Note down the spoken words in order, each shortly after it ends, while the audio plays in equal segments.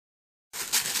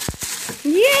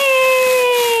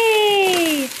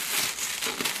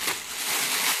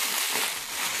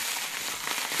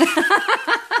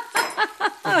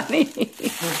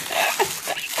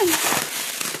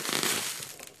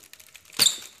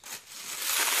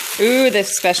Ooh,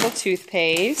 this special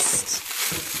toothpaste.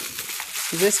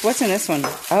 What's in this one?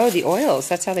 Oh, the oils.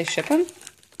 That's how they ship them?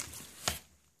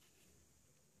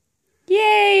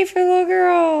 Yay for the little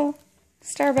girl.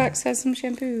 Starbucks has some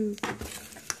shampoo.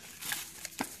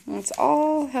 It's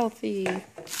all healthy. Oh,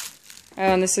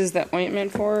 and this is the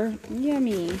ointment for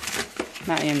yummy.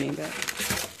 Not yummy, but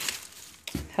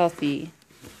healthy.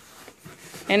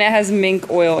 And it has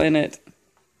mink oil in it.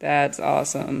 That's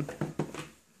awesome.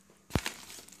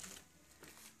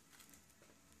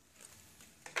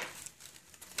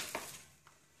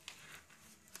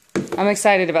 I'm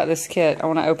excited about this kit. I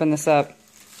want to open this up.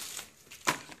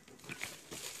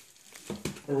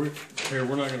 Here,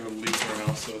 we're not going to leave our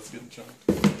house, so it's getting chunked.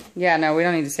 Yeah, no, we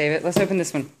don't need to save it. Let's open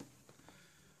this one.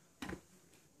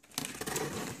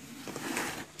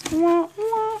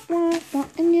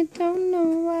 And you don't know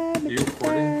why, but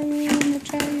are you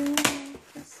recording?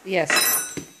 Yes.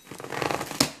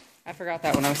 I forgot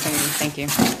that when I was singing. Thank you.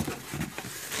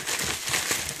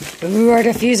 Ooh, our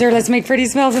diffuser. Let's make pretty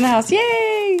smells in the house.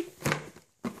 Yay!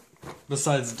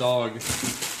 Besides dog.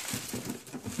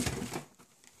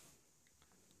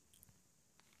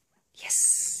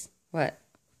 Yes. What?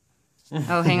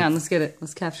 Oh, hang on. Let's get it.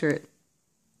 Let's capture it.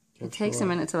 It takes a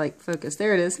minute to, like, focus.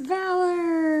 There it is.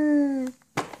 Valor!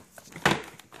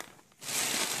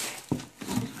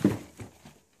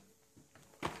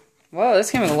 Whoa,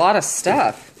 this came with a lot of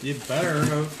stuff. You better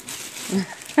have.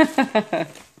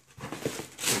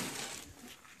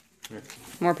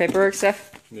 More paperwork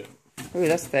stuff? Yeah. Ooh,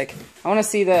 that's thick. I want to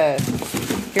see the...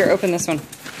 Here, open this one.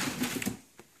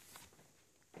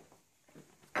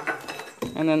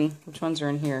 And then, which ones are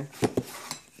in here?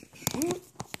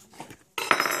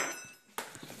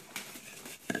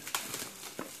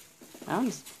 That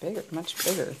one's bigger, much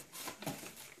bigger.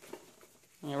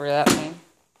 Get rid of that thing.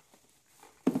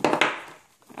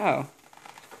 Oh.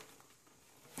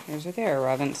 Here's what they are,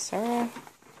 Robin, Sarah,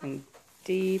 and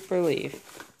deep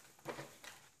relief.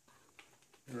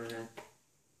 Right here.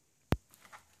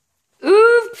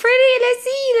 Ooh, pretty! Let's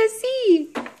see, let's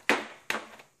see!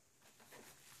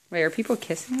 Wait, are people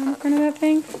kissing on the front of that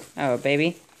thing? Oh,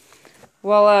 baby.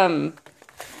 Well,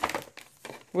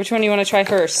 which one do you want to try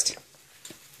first?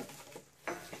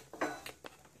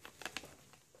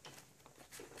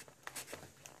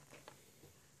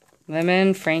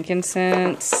 Lemon,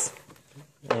 frankincense.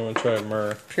 I want to try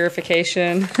myrrh.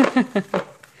 Purification.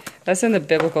 That's in the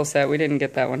biblical set. We didn't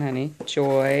get that one, honey.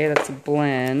 Joy, that's a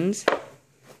blend.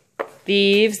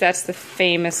 Thieves, that's the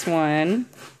famous one.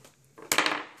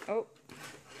 Oh.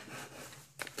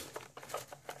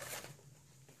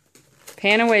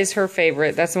 Panaway's her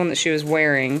favorite. That's the one that she was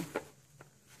wearing.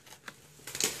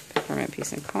 Peppermint,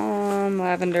 peace and calm.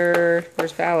 Lavender.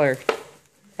 Where's Valor?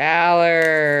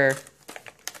 Valor.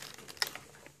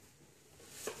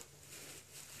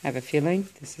 I have a feeling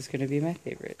this is going to be my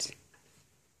favorite.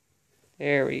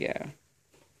 There we go.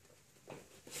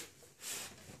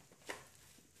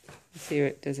 Let's see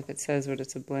what it does, if it says what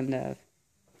it's a blend of.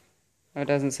 Oh, it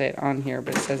doesn't say it on here,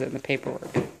 but it says it in the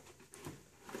paperwork. Did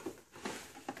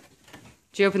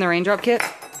you open the raindrop kit?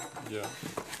 Yeah.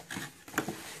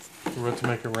 We're about to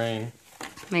make it rain.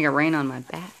 Make it rain on my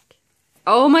back.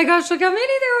 Oh my gosh, look how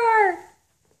many there are!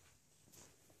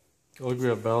 Oh, look, we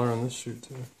have Valor on this shoot,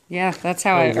 too. Yeah, that's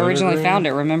how I originally found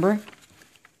it, remember?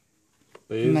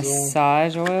 Basil.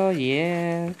 Massage oil,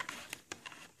 yeah.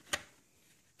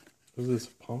 Is this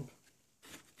a pump?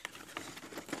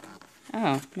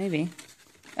 Oh, maybe.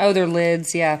 Oh, they're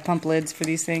lids, yeah, pump lids for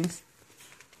these things.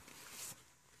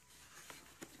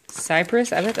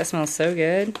 Cypress, I bet that smells so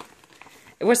good.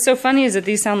 What's so funny is that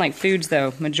these sound like foods,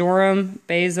 though. Marjoram,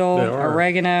 basil,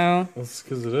 oregano. That's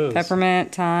because it is.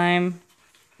 Peppermint, thyme.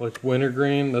 Like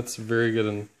wintergreen, that's very good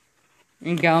in...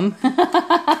 And gum.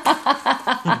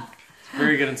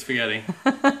 Very good in spaghetti.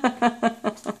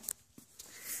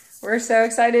 We're so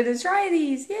excited to try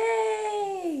these.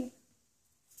 Yay!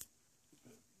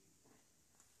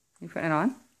 You putting it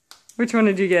on? Which one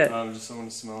did you get? Just someone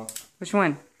to smell it. Which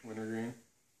one? Wintergreen.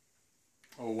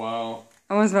 Oh, wow.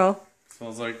 I want to smell.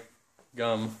 Smells like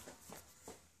gum.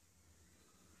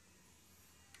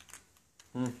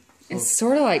 It's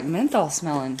sort of like menthol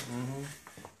smelling. Mm-hmm.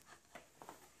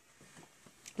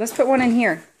 Let's put one in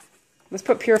here. Let's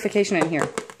put purification in here.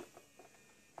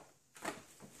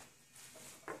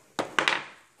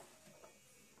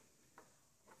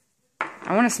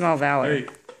 I want to smell Valor. Hey.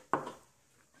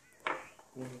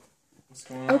 What's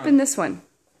going on? Open this one.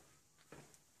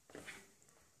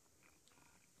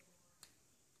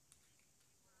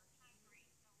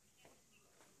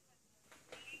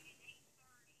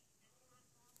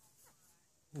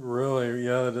 Really?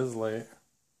 Yeah, that is late.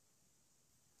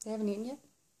 They haven't eaten yet?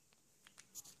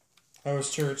 How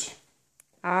was church?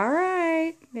 All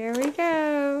right, there we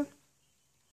go.